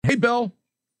Hey, Bill.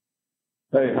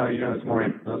 Hey, how you doing this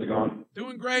morning? How's it going?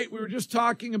 Doing great. We were just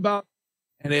talking about,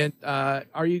 and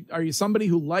are you somebody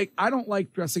who I don't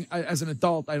like dressing as an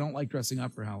adult. I don't like dressing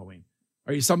up for Halloween.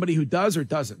 Are you somebody who does or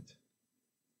doesn't?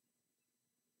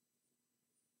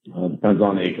 Depends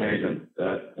on the occasion.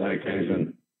 That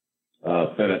occasion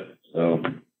fit it. So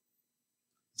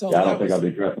yeah, I don't think I'll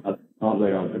be dressing up. I don't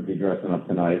think I'll be dressing up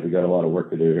tonight. We got a lot of work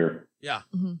to do here. Yeah.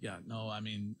 Mm-hmm. Yeah. No, I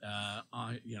mean,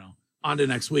 on to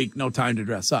next week. No time to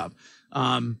dress up.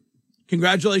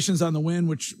 Congratulations on the win,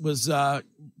 which was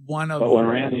one of. But when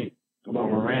Randy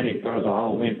throws a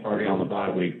Halloween party on the bye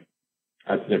week,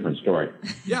 that's a different story.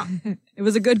 Yeah. It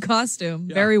was a good costume.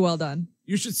 Yeah. Very well done.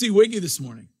 You should see Wiggy this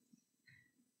morning.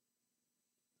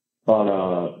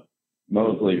 Thought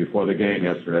Mosley before the game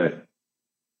yesterday.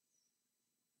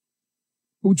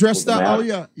 Who dressed up? Oh,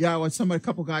 yeah. Yeah, well, a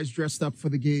couple guys dressed up for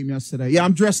the game yesterday. Yeah,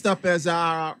 I'm dressed up as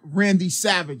Randy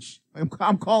Savage.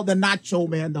 I'm called the Nacho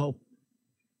Man, though.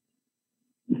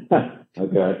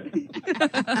 Okay.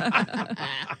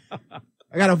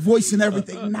 I got a voice and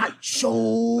everything.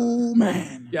 Nacho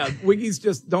Man. Yeah, Wiggy's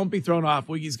don't be thrown off.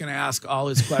 Wiggy's going to ask all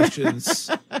his questions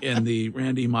in the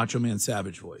Randy Macho Man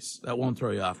Savage voice. That won't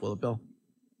throw you off, will it, Bill?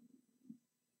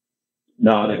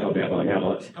 No, I think I'll be able to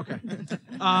handle it. Okay.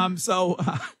 So,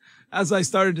 as I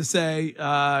started to say,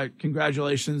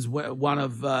 congratulations.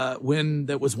 Win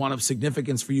that was one of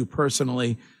significance for you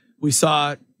personally. We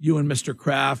saw you and Mr.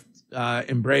 Kraft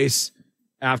embrace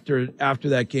after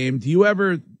that game. Do you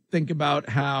ever think about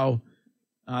how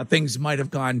things might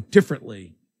have gone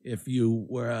differently if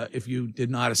you did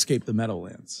not escape the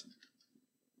Meadowlands?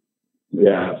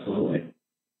 Yeah, absolutely.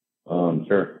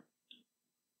 Sure.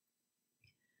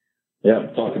 Yeah,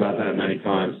 I've talked about that many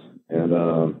times, and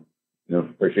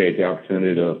appreciate the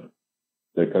opportunity to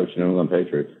coach New England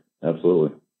Patriots.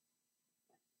 Absolutely.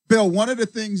 Bill, one of the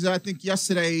things I think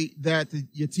yesterday that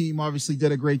your team obviously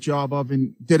did a great job of,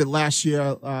 and did it last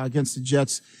year against the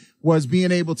Jets, was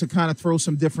being able to kind of throw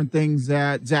some different things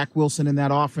at Zach Wilson in that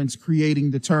offense,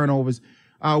 creating the turnovers.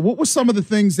 What were some of the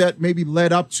things that maybe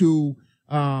led up to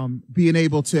being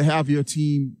able to have your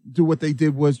team do what they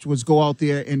did was go out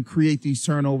there and create these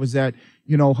turnovers that,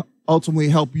 ultimately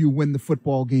help you win the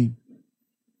football game?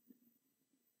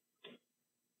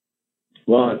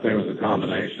 Well, I think it was a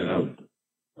combination of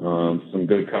some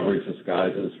good coverage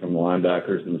disguises from the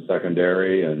linebackers in the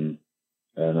secondary, and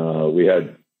we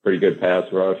had pretty good pass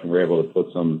rush, and we were able to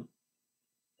put some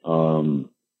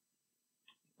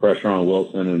pressure on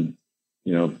Wilson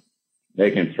and,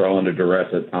 make him throw under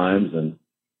duress at times. And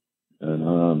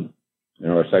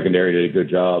our secondary did a good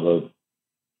job of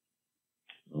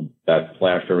that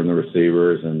flasher in the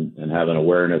receivers and having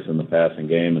awareness in the passing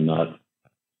game and not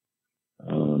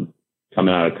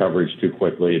coming out of coverage too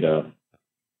quickly to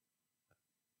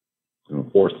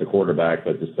force the quarterback,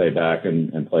 but to stay back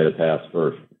and play the pass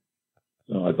first.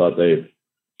 So I thought it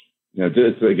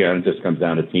just comes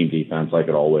down to team defense like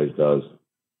it always does.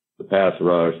 The pass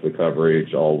rush, the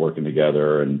coverage, all working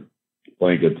together and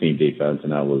playing good team defense.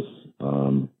 And that was,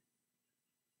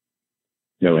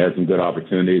 we had some good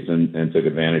opportunities and took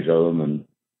advantage of them and,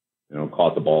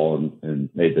 caught the ball and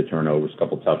made the turnovers, a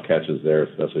couple tough catches there,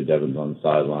 especially Devin's on the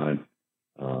sideline.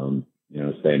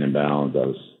 Staying in bounds, that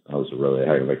was a really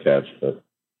heck of a catch. But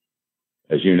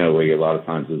as you know, we get a lot of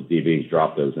times those DBs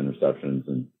drop those interceptions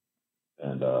and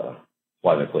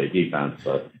why they play defense.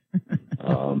 But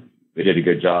we did a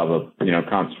good job of,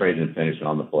 concentrating and finishing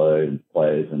on the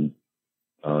plays and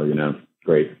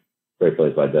great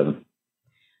plays by Devin.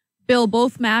 Bill,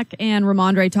 both Mac and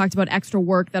Ramondre talked about extra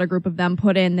work that a group of them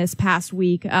put in this past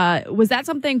week. Was that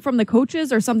something from the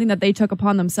coaches or something that they took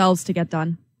upon themselves to get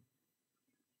done?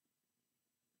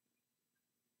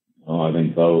 Oh, I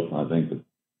think both. I think that,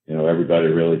 everybody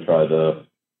really tried to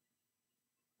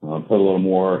put a little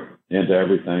more into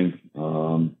everything,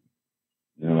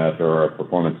 after our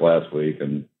performance last week,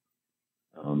 and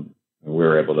we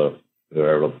were able to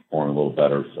perform a little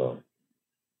better. So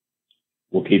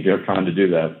we'll keep trying to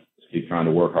do that. Just keep trying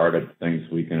to work hard at things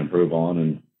we can improve on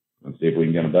and see if we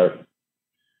can get them better.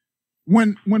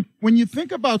 When you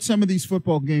think about some of these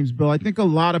football games, Bill, I think a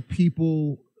lot of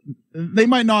people, they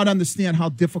might not understand how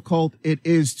difficult it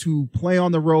is to play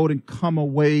on the road and come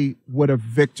away with a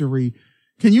victory.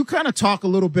 Can you kind of talk a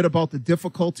little bit about the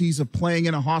difficulties of playing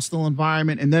in a hostile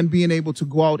environment and then being able to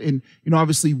go out and,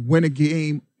 obviously win a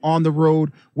game on the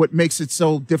road? What makes it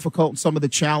so difficult and some of the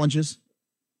challenges?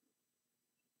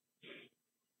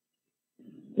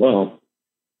 Well,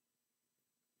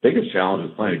 biggest challenge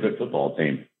is playing a good football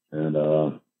team. And,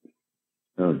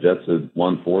 Jets have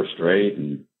won 4 straight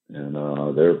and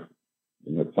they're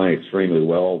playing extremely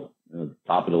well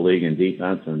top of the league in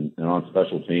defense and on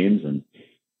special teams, and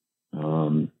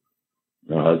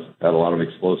has had a lot of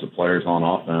explosive players on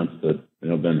offense that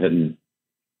been hitting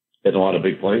a lot of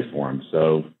big plays for him.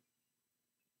 So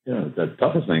the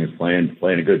toughest thing is playing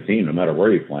a good team, no matter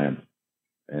where you play them.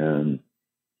 And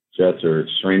Jets are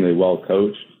extremely well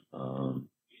coached.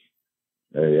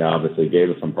 They obviously gave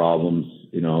us some problems,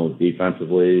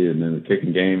 defensively, and then the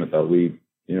kicking game. I thought we,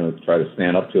 try to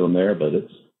stand up to them there, but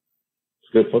it's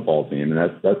a good football team, and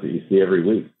that's what you see every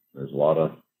week. There's a lot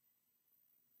of,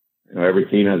 every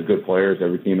team has good players,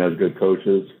 every team has good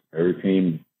coaches, every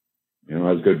team,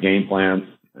 has good game plans,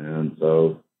 and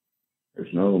so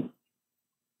there's no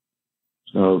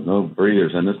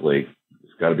breathers in this league.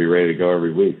 It's got to be ready to go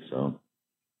every week. So,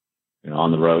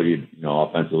 on the road,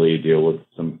 offensively, you deal with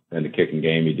in the kicking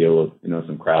game, you deal with,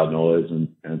 some crowd noise and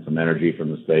some energy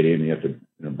from the stadium. You have to,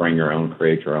 bring your own,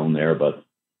 create your own there. But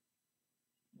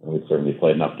we've certainly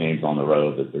played enough games on the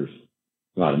road that it's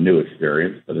not a new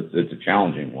experience, but it's a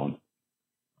challenging one.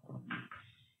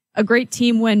 A great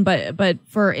team win, but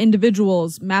for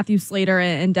individuals, Matthew Slater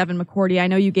and Devin McCourty, I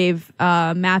know you gave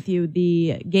Matthew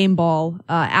the game ball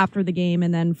after the game,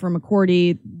 and then for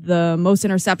McCourty, the most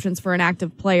interceptions for an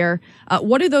active player.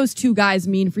 What do those two guys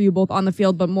mean for you both on the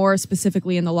field, but more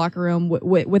specifically in the locker room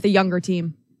with a younger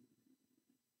team?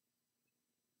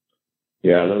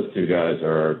 Yeah, those two guys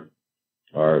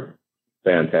are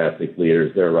fantastic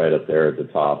leaders. They're right up there at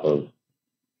the top of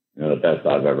the best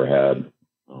I've ever had.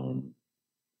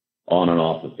 On and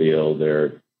off the field,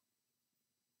 they're,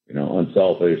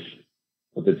 unselfish,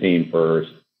 put the team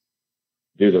first,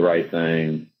 do the right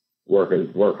thing,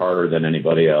 work harder than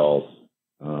anybody else,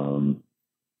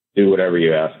 do whatever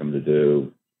you ask them to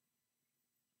do.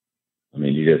 I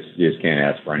mean, you just can't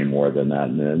ask for any more than that.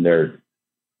 And then they're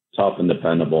tough and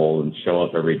dependable and show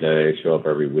up every day, show up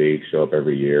every week, show up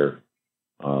every year,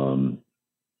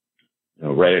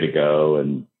 ready to go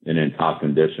and in top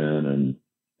condition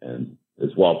and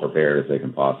as well prepared as they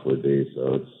can possibly be.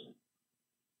 So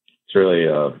it's really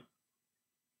a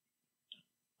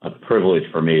privilege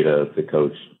for me to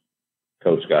coach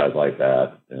guys like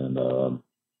that. And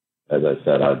as I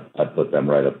said, I'd put them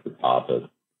right up at the top of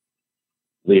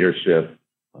leadership,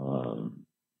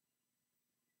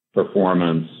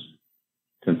 performance,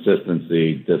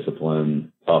 consistency,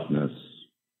 discipline, toughness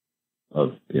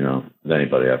of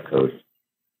anybody I've coached.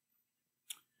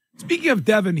 Speaking of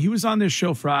Devin, he was on this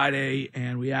show Friday,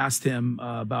 and we asked him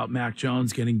about Mac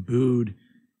Jones getting booed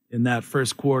in that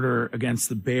first quarter against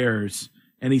the Bears.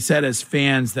 And he said, as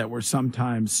fans, that we're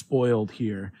sometimes spoiled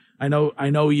here. I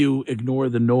know you ignore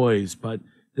the noise, but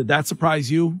did that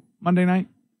surprise you Monday night?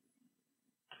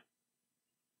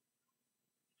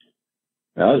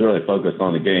 I was really focused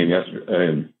on the game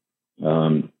yesterday,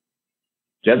 and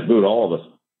Jets booed all of us.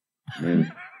 I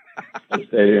mean, the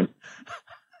stadium.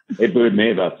 They booed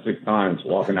me about 6 times,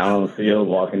 walking out on the field,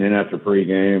 walking in after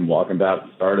pregame, walking back at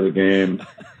the start of the game,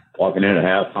 walking in at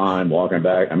halftime, walking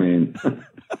back. I mean,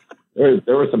 there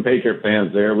were some Patriot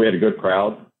fans there. We had a good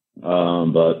crowd.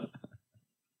 But,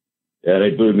 yeah,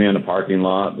 they booed me in the parking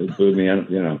lot. They booed me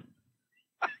in,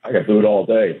 I got booed all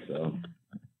day. So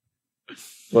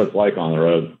that's what it's like on the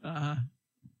road.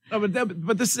 No,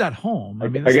 but this is at home. I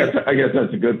guess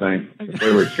that's a good thing. If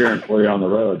they were cheering for you on the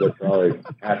road, they're probably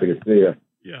happy to see you.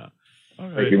 Yeah. All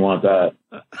right. If you want that.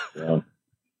 So,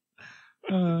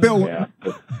 Bill, yeah.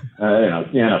 It's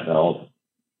the NFL.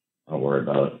 Don't worry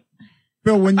about it.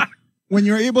 Bill, when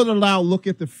you're able to look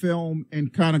at the film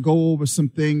and kind of go over some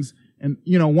things, and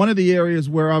one of the areas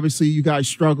where obviously you guys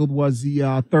struggled was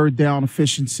the third down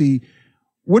efficiency.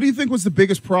 What do you think was the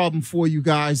biggest problem for you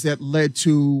guys that led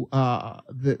to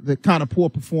the kind of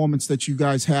poor performance that you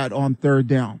guys had on third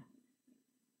down?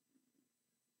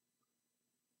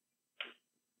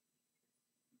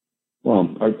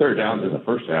 Well, our third downs in the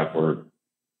first half were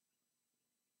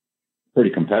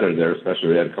pretty competitive there, especially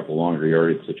we had a couple longer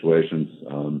yardage situations.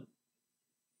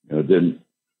 Didn't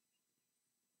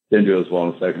do as well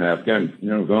in the second half. Again,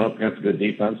 going up against a good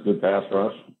defense, good pass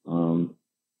rush.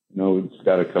 We just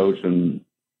got to coach and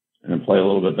play a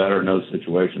little bit better in those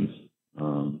situations.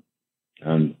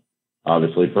 And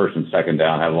obviously first and second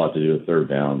down have a lot to do with third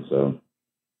down. So,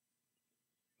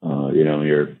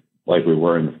 you're like we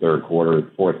were in the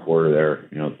fourth quarter there,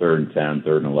 3rd and 10,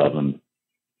 3rd and 11,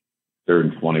 3rd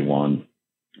and 21.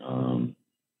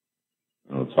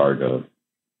 It's hard to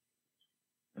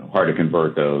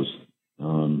convert those.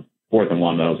 4th and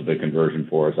 1, that was a big conversion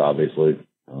for us, obviously.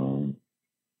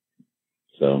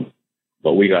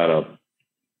 But we got to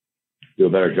do a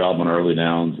better job on early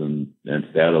downs and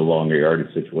stay out of longer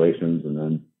yardage situations, and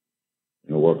then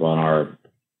work on our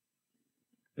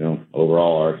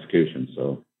overall our execution.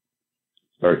 So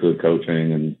starts with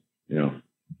coaching, and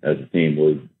as a team,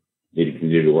 we need to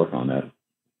continue to work on that.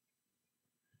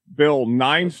 Bill,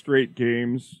 9 straight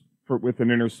games with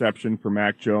an interception for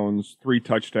Mac Jones, 3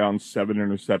 touchdowns, 7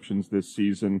 interceptions this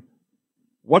season.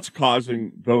 What's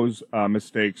causing those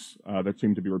mistakes that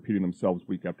seem to be repeating themselves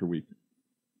week after week?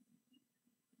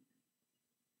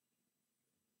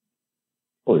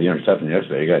 Well, the interception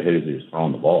yesterday, he got hit as he was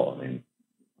throwing the ball. I mean,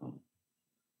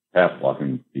 pass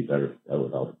blocking would be better. That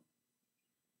would help.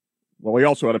 Well, he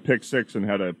also had a pick 6 and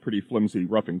had a pretty flimsy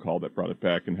roughing call that brought it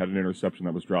back, and had an interception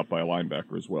that was dropped by a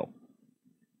linebacker as well.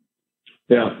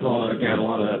 Yeah, well, again, a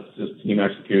lot of that's just team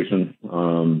execution.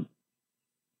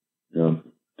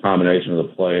 Combination of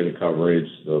the play, the coverage,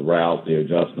 the route, the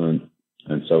adjustment,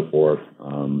 and so forth.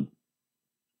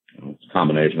 It's a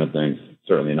combination of things.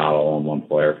 Certainly not all on one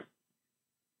player.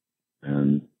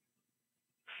 And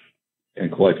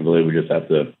collectively, we just have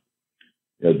to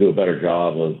do a better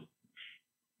job of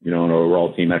an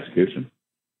overall team execution.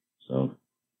 So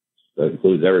that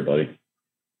includes everybody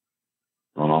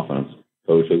on offense: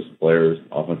 coaches, players,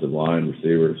 offensive line,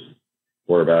 receivers,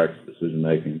 quarterbacks, decision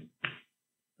making.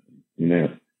 You name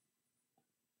it.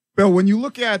 Bill, when you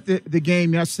look at the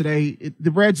game yesterday, the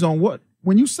red zone,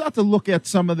 when you start to look at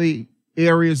some of the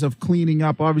areas of cleaning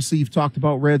up, obviously you've talked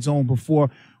about red zone before.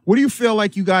 What do you feel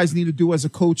like you guys need to do as a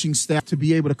coaching staff to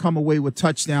be able to come away with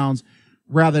touchdowns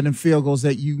rather than field goals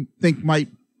that you think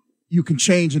you can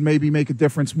change and maybe make a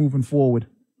difference moving forward?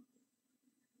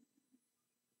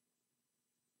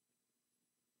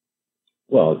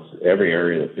 Well, it's every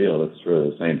area of the field. It's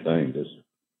really the same thing. Just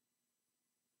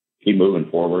keep moving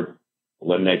forward,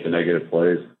 eliminate the negative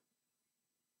plays.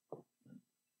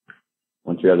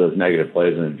 Once you have those negative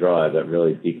plays in a drive, that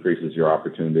really decreases your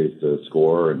opportunities to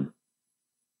score, and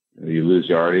you lose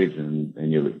yardage,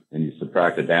 and you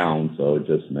subtract it down, so it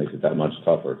just makes it that much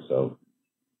tougher. So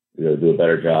we got to do a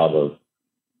better job of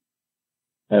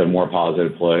having more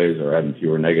positive plays or having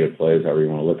fewer negative plays, however you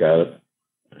want to look at it.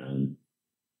 And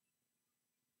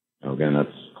again,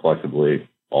 that's collectively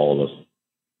all of us.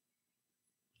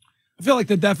 I feel like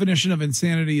the definition of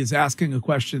insanity is asking a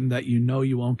question that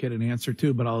you won't get an answer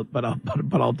to, but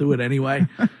I'll do it anyway.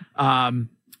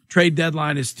 Trade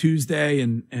deadline is Tuesday,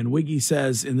 and Wiggy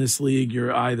says in this league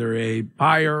you're either a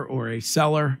buyer or a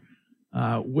seller.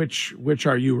 Which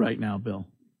are you right now, Bill?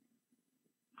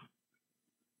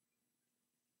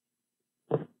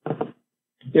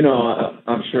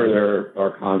 I'm sure there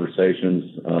are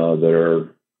conversations that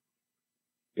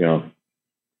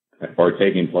are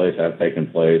taking place, have taken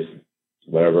place,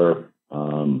 whatever.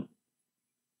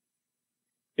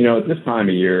 At this time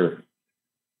of year,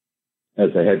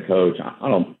 as a head coach,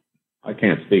 I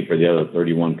can't speak for the other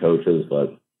 31 coaches,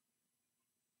 but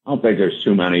I don't think there's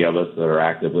too many of us that are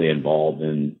actively involved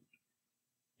in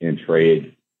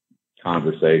trade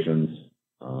conversations.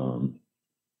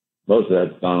 Most of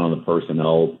that's done on the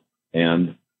personnel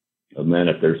end. And then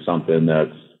if there's something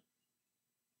that's,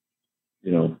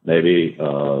 maybe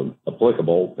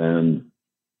applicable, then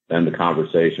the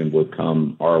conversation would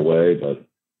come our way. But,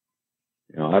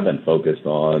 I've been focused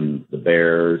on the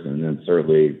Bears, and then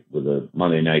certainly with the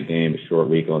Monday night game, a short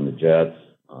week on the Jets.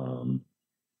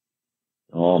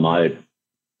 All my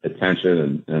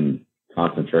attention and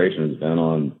concentration has been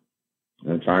on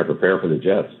trying to prepare for the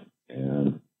Jets.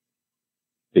 And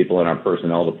people in our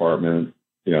personnel department,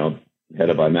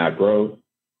 headed by Matt Grove,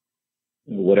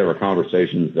 whatever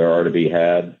conversations there are to be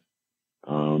had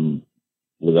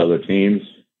with other teams,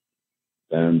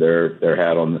 then they're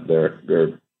had on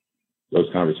those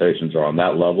conversations are on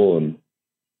that level. And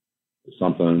if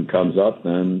something comes up,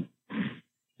 then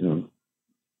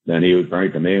then he would bring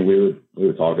it to me, and we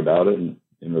would talk about it and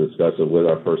discuss it with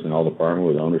our personnel department,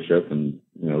 with ownership, and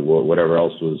whatever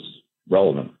else was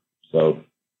relevant. So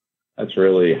that's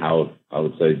really how I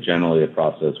would say generally the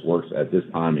process works at this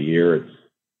time of year.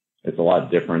 It's a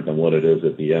lot different than what it is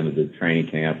at the end of the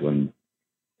training camp, when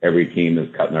every team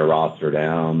is cutting their roster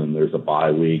down and there's a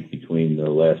bye week between the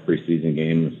last preseason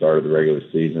game and the start of the regular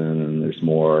season, and there's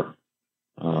more,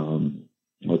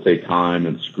 let's say, time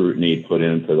and scrutiny put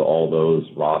into all those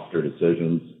roster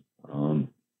decisions.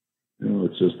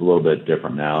 It's just a little bit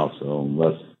different now. So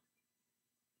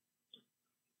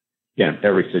again,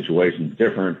 every situation is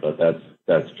different, but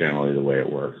that's generally the way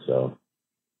it works. So,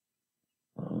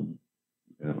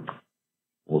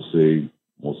 we'll see.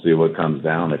 We'll see what comes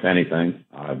down, if anything.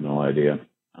 I have no idea.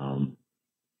 I'm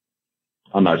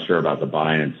not sure about the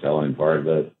buying and selling part of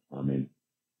it. I mean,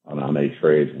 I don't know how many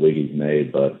trades Wiggy's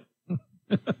made, but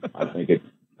I think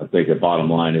the bottom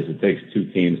line is it takes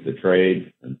two teams to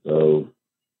trade, and so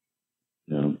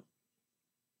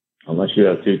unless you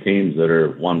have two teams that are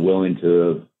one willing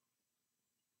to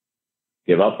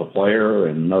give up a player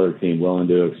and another team willing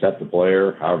to accept the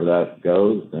player, however that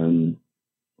goes, then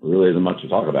there really isn't much to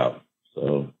talk about.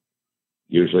 So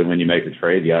usually when you make a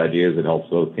trade, the idea is it helps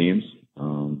both teams.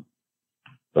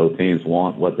 Both teams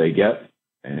want what they get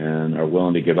and are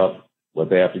willing to give up what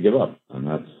they have to give up. And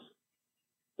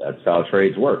that's how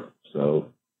trades work.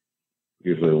 So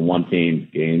usually when one team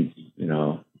gains,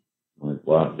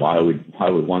 why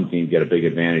would one team get a big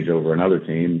advantage over another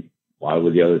team? Why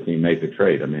would the other team make the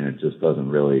trade? I mean, it just doesn't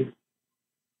really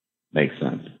make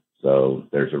sense. So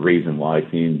there's a reason why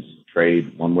teams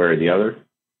trade one way or the other,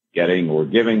 getting or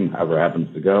giving, however it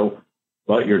happens to go.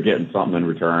 But you're getting something in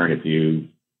return if you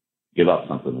give up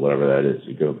something, whatever that is.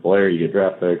 You give a player, you get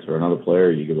draft picks, or another player,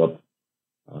 you give up.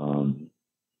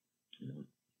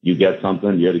 You get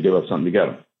something, you have to give up something to get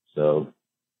them. So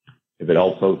if it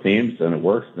helps both teams and it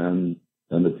works, then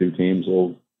the two teams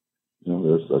will,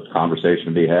 there's a conversation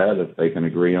to be had if they can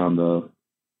agree on the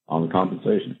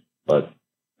compensation. But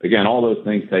again, all those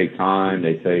things take time.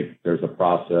 There's a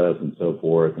process and so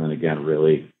forth. And again,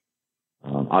 really,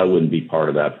 I wouldn't be part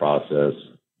of that process,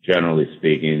 generally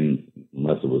speaking,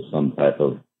 unless it was some type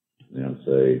of,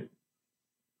 say,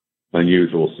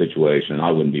 unusual situation.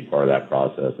 I wouldn't be part of that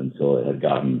process until it had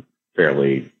gotten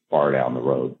fairly far down the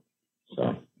road. So,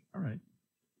 all right,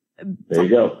 there you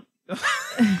go.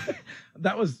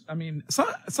 That was, I mean,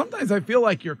 sometimes I feel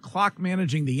like you're clock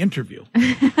managing the interview.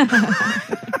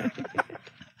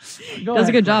 Does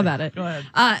a good job at it. Go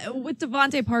ahead. With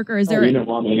Devontae Parker, is there... You didn't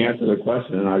want me to answer the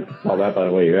question, and I saw that by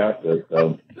the way you asked it.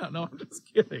 So. No, I'm just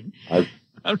kidding.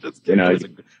 I'm just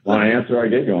kidding. Want to answer, I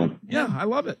get going. Yeah, I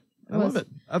love it. I love it.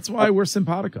 That's why we're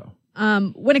simpatico.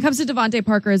 When it comes to Devontae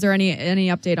Parker, is there any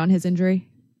update on his injury?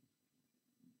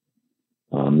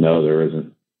 No, there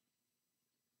isn't.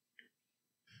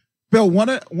 Bill, one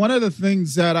of the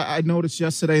things that I noticed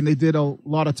yesterday, and they did a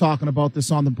lot of talking about this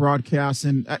on the broadcast,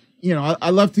 and I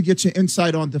love to get your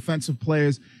insight on defensive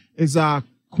players, is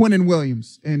Quinnen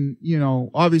Williams, and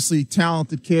obviously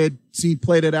talented kid,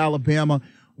 played at Alabama.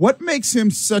 What makes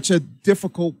him such a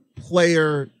difficult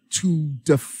player to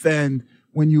defend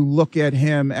when you look at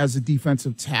him as a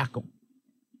defensive tackle?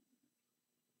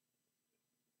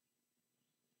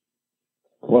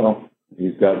 Well,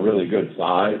 he's got really good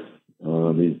size.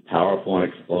 He's powerful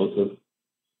and explosive.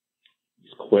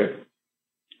 He's quick,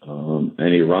 and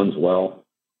he runs well.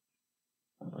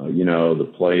 The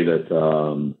play that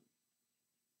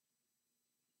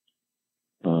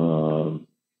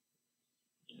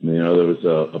there was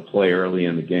a play early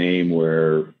in the game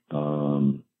where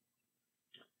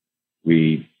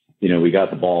we got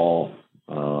the ball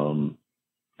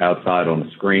outside on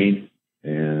the screen,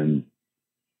 and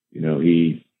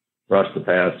he rushed the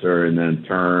passer and then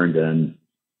turned and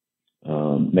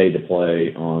made the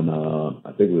play on,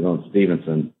 I think it was on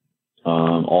Stevenson,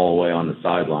 all the way on the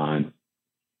sideline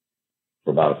for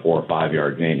about a 4 or 5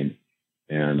 yard gain.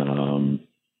 And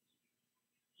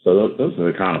so those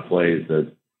are the kind of plays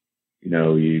that,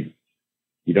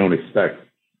 you don't expect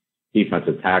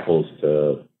defensive tackles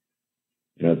to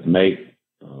make,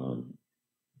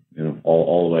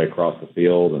 all the way across the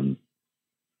field.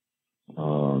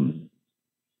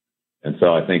 And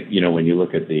so I think, when you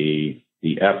look at the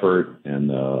effort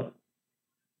and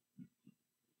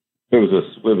it was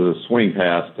a swing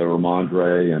pass to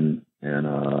Ramondre and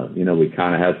we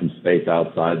kind of had some space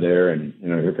outside there, and,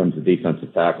 here comes the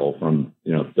defensive tackle from,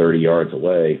 30 yards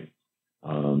away,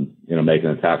 making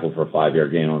a tackle for a 5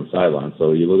 yard gain on the sideline.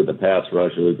 So you look at the pass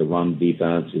rush, you look at the run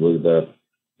defense, you look at the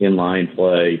inline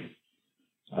play,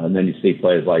 and then you see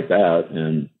plays like that.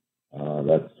 And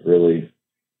that's really,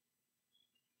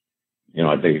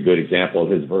 I think a good example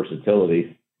of his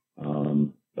versatility.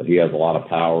 But he has a lot of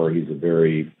power. He's a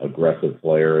very aggressive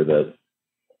player that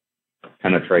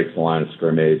penetrates the line of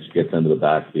scrimmage, gets into the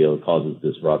backfield, causes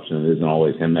disruption. It isn't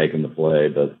always him making the play,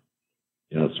 but,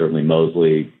 certainly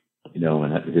Mosley,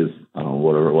 and his,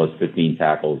 whatever it was, 15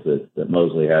 tackles that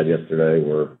Mosley had yesterday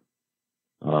were,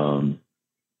 some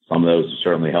of those are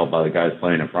certainly helped by the guys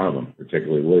playing in front of him,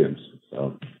 particularly Williams.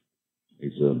 So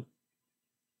he's a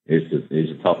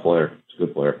tough player. He's a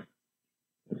good player.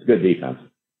 It's a good defense.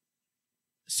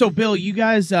 So, Bill, you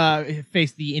guys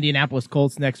face the Indianapolis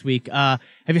Colts next week. Have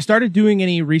you started doing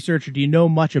any research, or do you know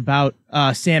much about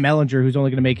Sam Ehlinger, who's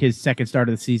only going to make his second start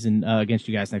of the season against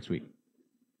you guys next week?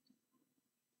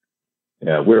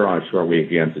 Yeah, we're on a short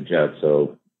week against the Jets,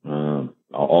 so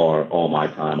all our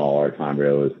time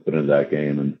really is put into that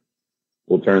game, and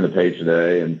we'll turn the page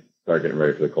today and start getting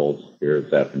ready for the Colts here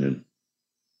this afternoon.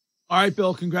 All right,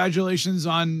 Bill, congratulations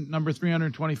on number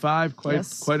 325.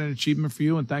 Yes. Quite an achievement for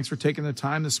you. And thanks for taking the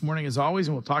time this morning as always.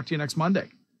 And we'll talk to you next Monday.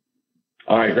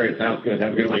 All right, great. Sounds good.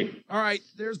 Have a good week. All right,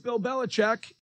 there's Bill Belichick.